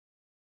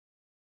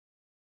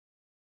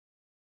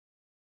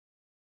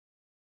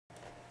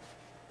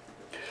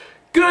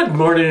Good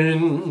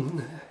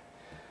morning.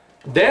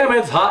 Damn,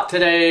 it's hot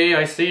today.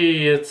 I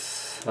see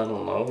it's, I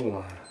don't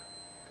know,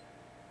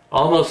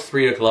 almost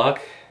 3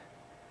 o'clock.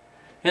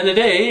 And the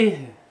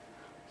day,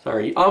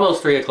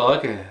 almost 3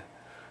 o'clock.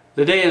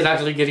 The day is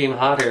actually getting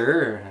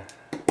hotter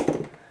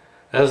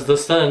as the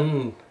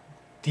sun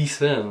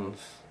descends.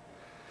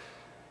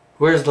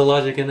 Where's the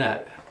logic in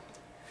that?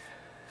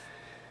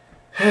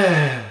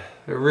 The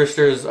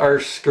roosters are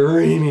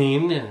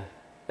screaming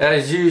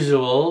as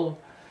usual,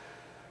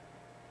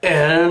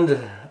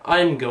 and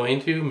I'm going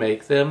to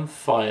make them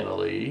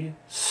finally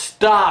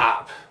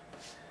stop.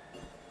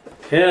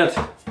 Can't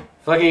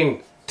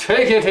fucking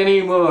take it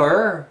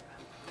anymore.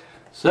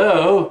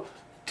 So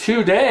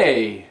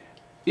today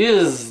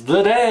is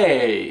the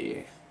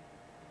day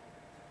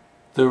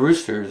the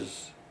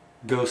roosters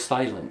go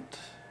silent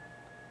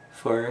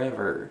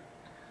forever.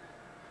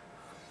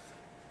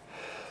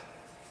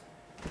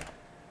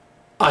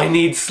 I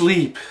need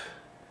sleep.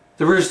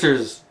 The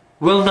roosters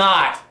will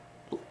not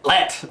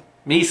let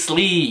me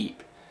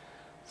sleep.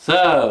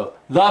 So,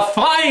 the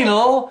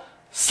final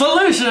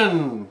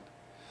solution.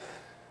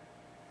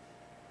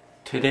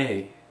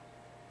 Today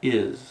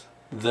is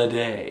the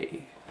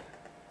day.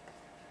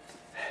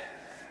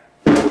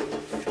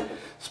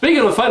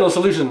 Speaking of final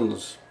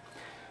solutions,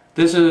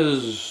 this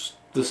is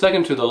the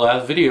second to the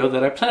last video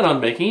that I plan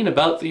on making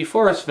about the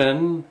Forrest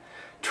Fenn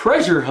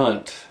treasure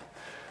hunt.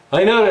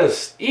 I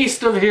noticed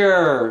east of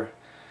here,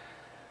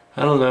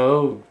 I don't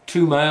know,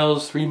 2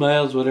 miles, 3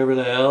 miles, whatever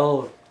the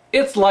hell,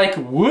 it's like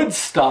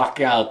Woodstock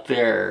out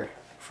there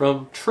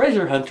from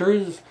treasure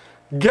hunters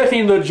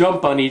getting the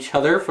jump on each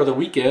other for the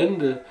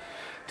weekend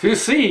to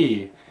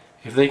see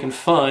if they can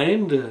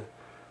find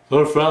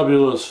the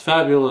fabulous,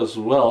 fabulous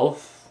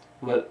wealth,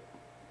 what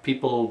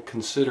people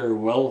consider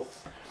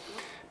wealth,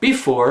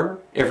 before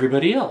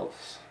everybody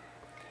else.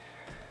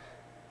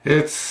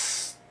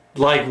 It's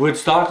like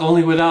Woodstock,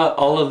 only without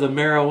all of the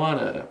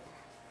marijuana.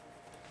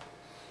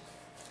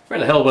 Where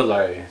the hell was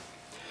I?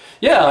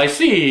 Yeah, I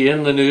see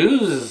in the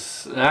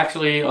news,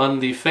 actually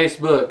on the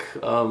Facebook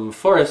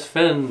Forrest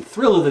Fenn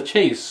Thrill of the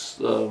Chase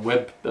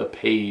web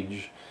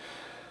page,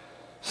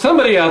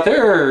 somebody out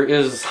there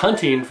is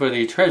hunting for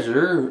the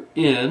treasure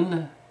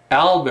in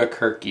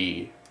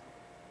Albuquerque.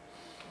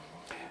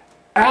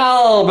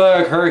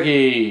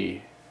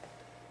 Albuquerque!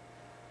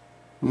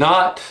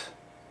 Not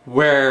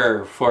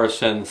where Forrest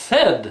Fenn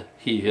said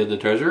he hid the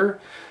treasure,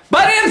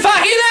 but in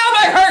fucking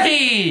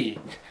Albuquerque!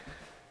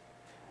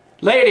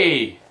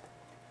 Lady,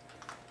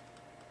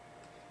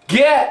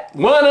 get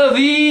one of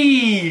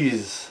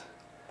these!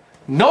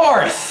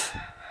 North!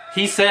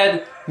 He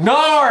said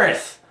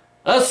north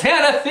of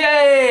Santa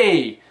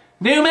Fe,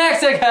 New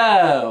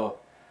Mexico,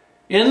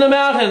 in the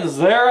mountains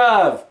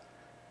thereof.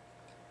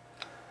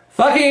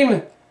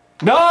 Fucking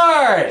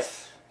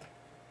north!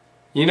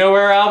 You know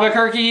where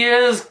Albuquerque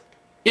is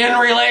in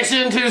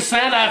relation to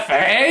Santa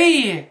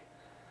Fe?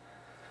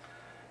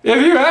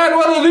 If you had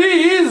one of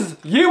these,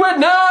 you would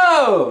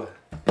know!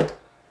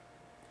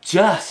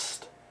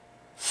 Just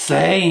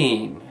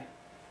saying.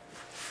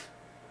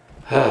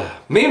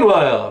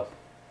 Meanwhile,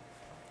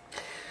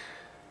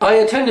 I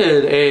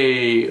attended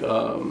a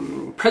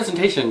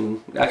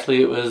presentation,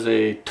 actually it was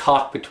a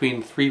talk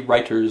between 3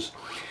 writers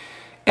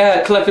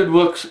at Collected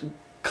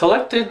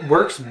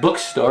Works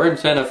bookstore in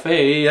Santa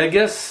Fe, I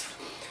guess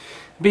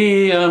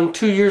be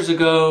 2 years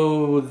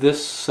ago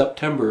this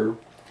September,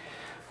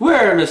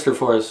 where Mr.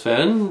 Forrest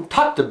Fenn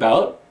talked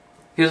about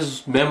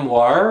his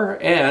memoir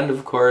and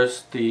of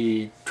course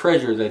the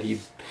treasure that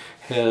he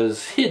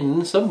has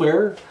hidden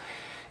somewhere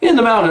in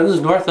the mountains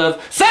north of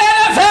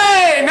Santa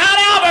Fe, not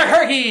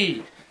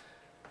Albuquerque!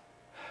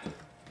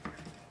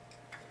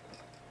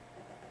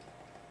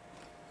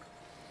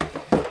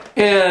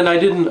 And I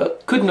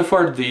couldn't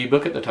afford the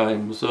book at the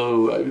time,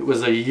 so it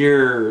was a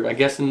year, I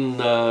guess in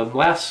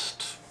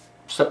last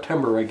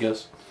September, I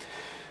guess,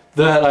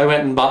 that I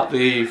went and bought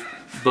the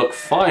book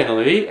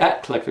finally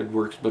at Collected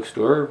Works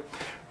bookstore,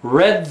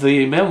 read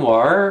the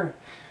memoir,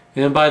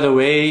 and by the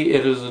way,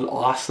 it is an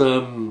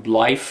awesome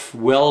life,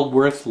 well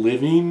worth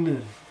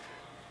living.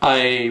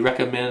 I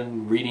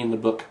recommend reading the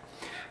book,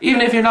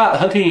 even if you're not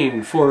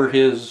hunting for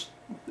his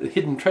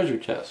hidden treasure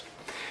chest.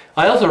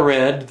 I also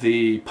read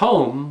the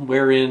poem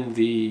wherein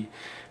the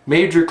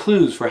major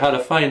clues for how to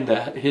find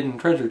that hidden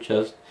treasure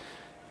chest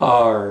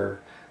are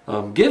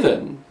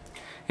given.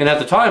 And at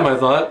the time I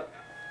thought,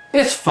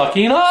 it's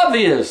fucking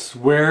obvious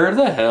where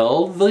the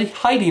hell the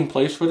hiding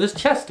place for this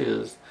chest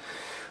is.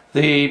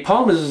 The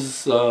poem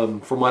is,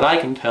 from what I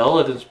can tell,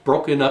 it is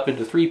broken up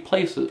into 3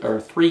 places, or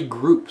 3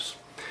 groups.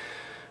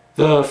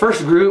 The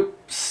first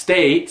group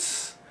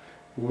states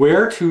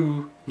where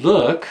to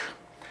look.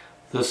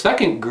 The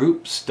second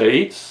group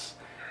states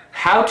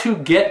how to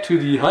get to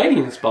the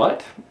hiding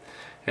spot.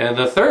 And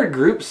the third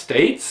group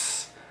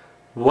states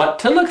what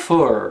to look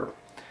for.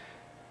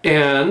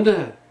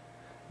 And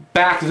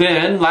back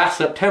then, last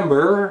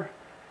September,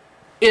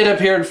 it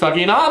appeared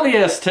fucking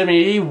obvious to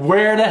me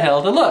where the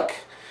hell to look.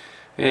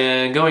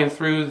 And going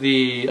through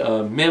the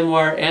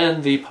memoir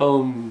and the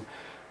poem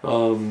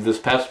this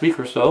past week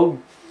or so,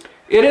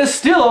 it is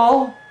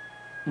still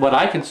what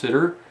I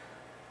consider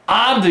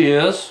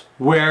obvious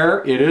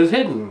where it is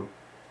hidden.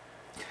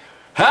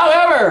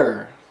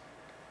 However,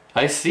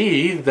 I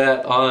see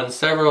that on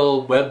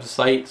several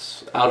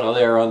websites out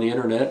there on the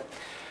internet,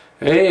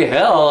 a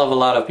hell of a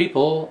lot of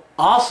people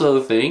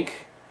also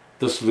think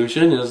the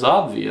solution is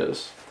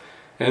obvious.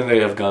 And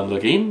they have gone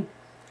looking,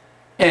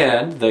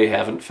 and they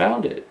haven't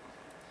found it.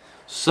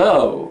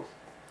 So,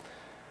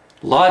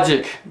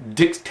 logic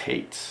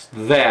dictates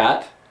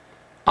that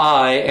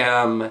I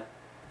am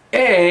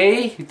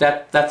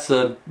that's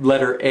a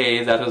letter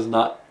A, that is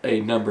not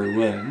a number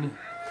 1.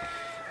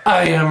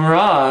 I am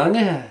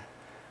wrong.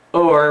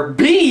 Or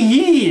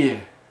B,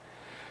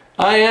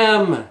 I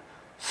am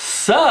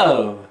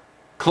so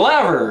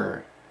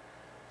clever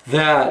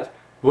that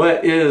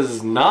what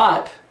is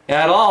not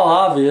at all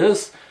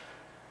obvious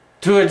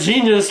to a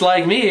genius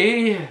like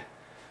me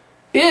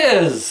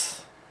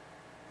is.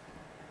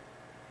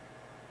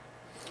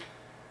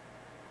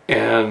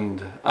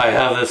 And I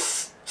have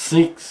this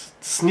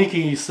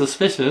sneaky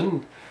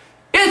suspicion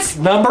it's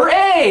number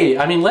A!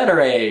 I mean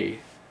letter A.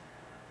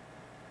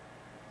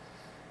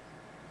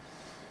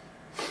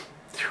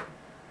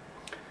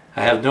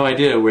 I have no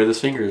idea where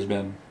this finger has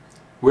been.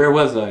 Where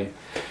was I?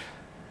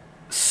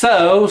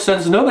 So,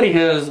 since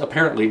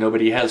apparently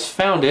nobody has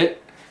found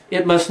it,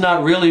 it must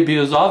not really be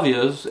as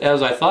obvious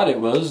as I thought it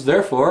was.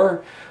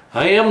 Therefore,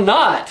 I am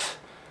not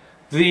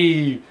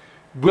the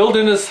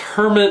wilderness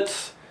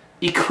hermit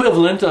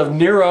equivalent of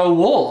Nero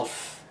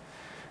Wolfe.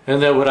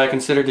 And that what I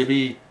consider to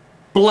be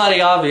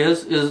bloody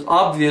obvious is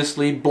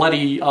obviously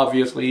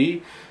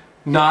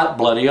not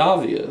bloody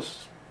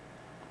obvious.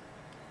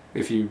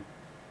 If you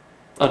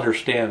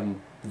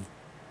understand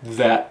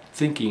that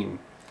thinking.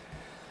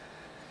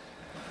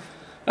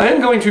 I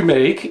am going to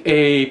make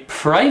a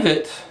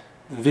private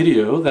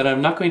video that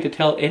I'm not going to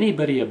tell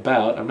anybody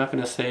about. I'm not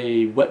going to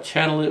say what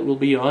channel it will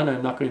be on.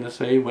 I'm not going to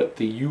say what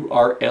the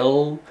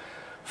URL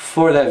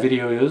for that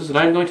video is. And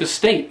I'm going to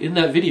state in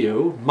that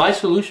video my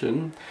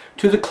solution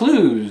to the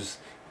clues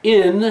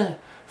in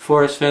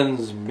Forrest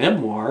Fenn's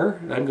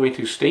memoir. I'm going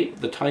to state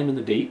the time and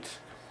the date.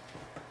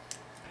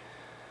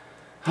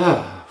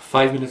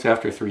 5 minutes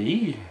after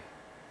 3.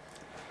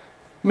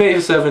 May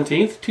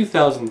 17th,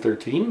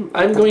 2013.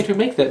 I'm going to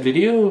make that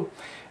video.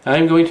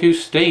 I'm going to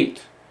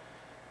state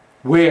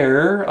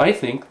where I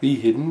think the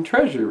hidden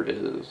treasure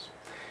is.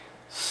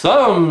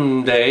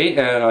 Someday,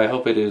 and I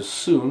hope it is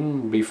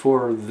soon,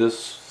 before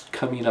this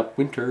coming up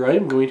winter,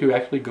 I'm going to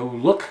actually go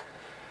look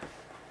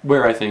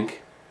where I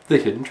think the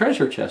hidden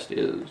treasure chest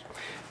is.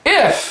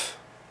 If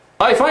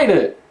I find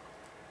it!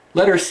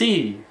 Letter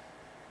C.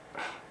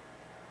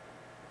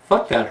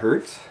 Fuck, that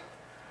hurts.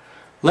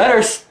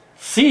 Letter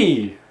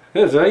C.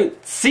 That's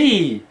right.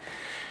 C.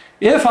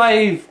 If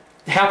I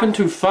happen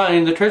to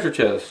find the treasure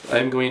chest,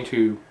 I'm going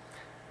to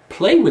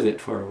play with it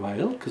for a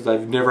while, because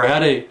I've never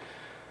had a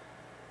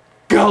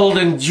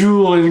golden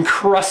jewel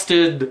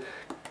encrusted,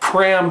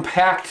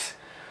 cram-packed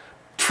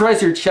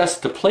treasure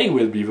chest to play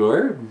with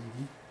before.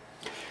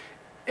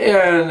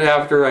 And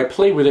after I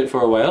play with it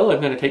for a while, I'm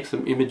going to take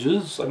some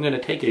images, I'm going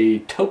to take a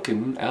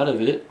token out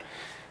of it,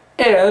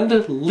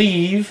 and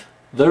leave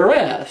the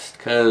rest,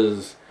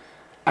 because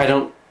I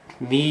don't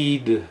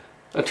need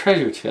a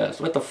treasure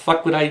chest. What the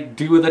fuck would I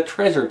do with a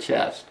treasure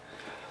chest?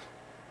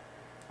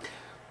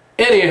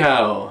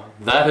 Anyhow,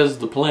 that is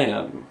the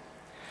plan.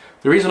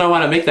 The reason I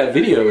want to make that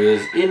video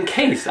is in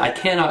case I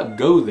cannot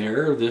go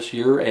there this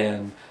year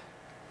and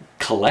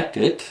collect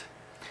it,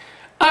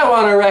 I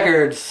want a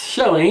record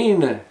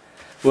showing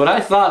what I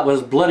thought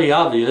was bloody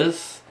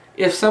obvious.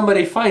 If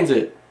somebody finds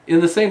it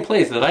in the same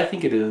place that I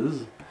think it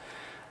is,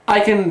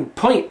 I can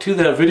point to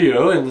that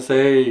video and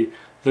say,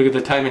 look at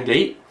the time and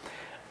date.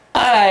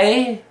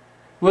 I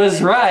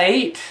was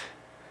right.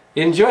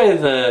 Enjoy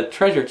the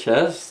treasure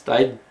chest.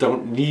 I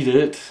don't need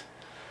it.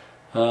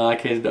 I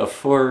could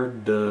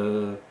afford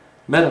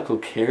medical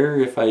care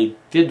if I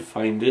did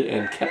find it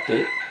and kept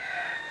it.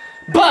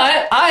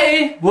 But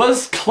I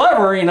was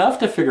clever enough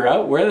to figure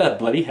out where the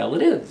bloody hell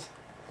it is.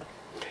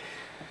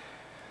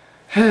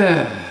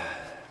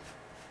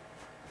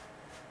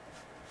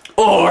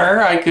 Or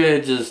I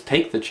could just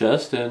take the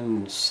chest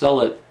and sell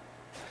it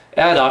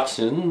at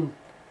auction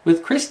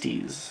with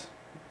Christie's.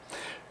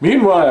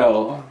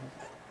 Meanwhile,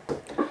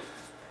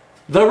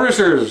 the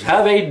Roosters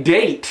have a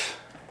date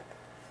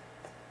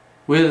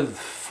with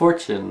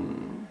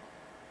fortune.